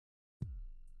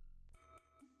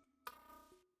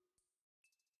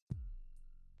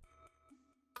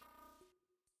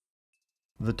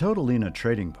The Toadlena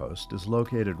trading post is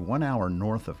located 1 hour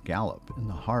north of Gallup in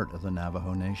the heart of the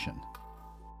Navajo Nation.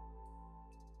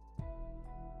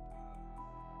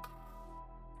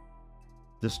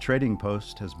 This trading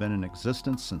post has been in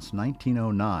existence since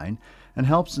 1909 and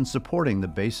helps in supporting the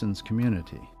basin's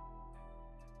community.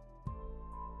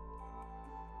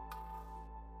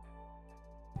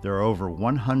 There are over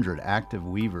 100 active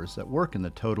weavers that work in the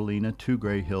Toadlena Two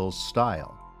Gray Hills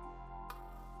style,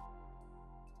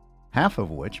 half of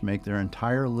which make their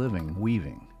entire living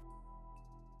weaving.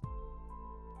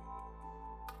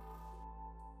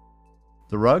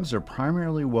 The rugs are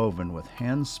primarily woven with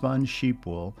hand-spun sheep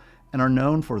wool and are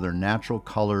known for their natural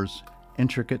colors,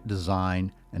 intricate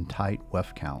design, and tight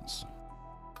weft counts.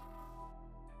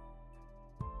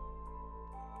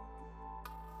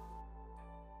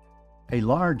 A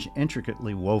large,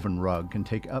 intricately woven rug can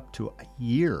take up to a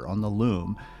year on the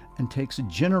loom and takes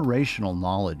generational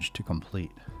knowledge to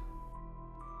complete.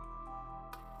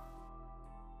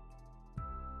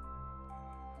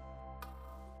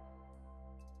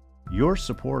 Your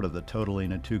support of the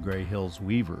Toadlena Two Gray Hills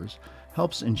weavers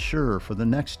helps ensure for the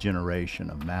next generation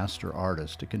of master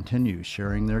artists to continue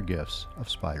sharing their gifts of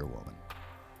spiderwoven.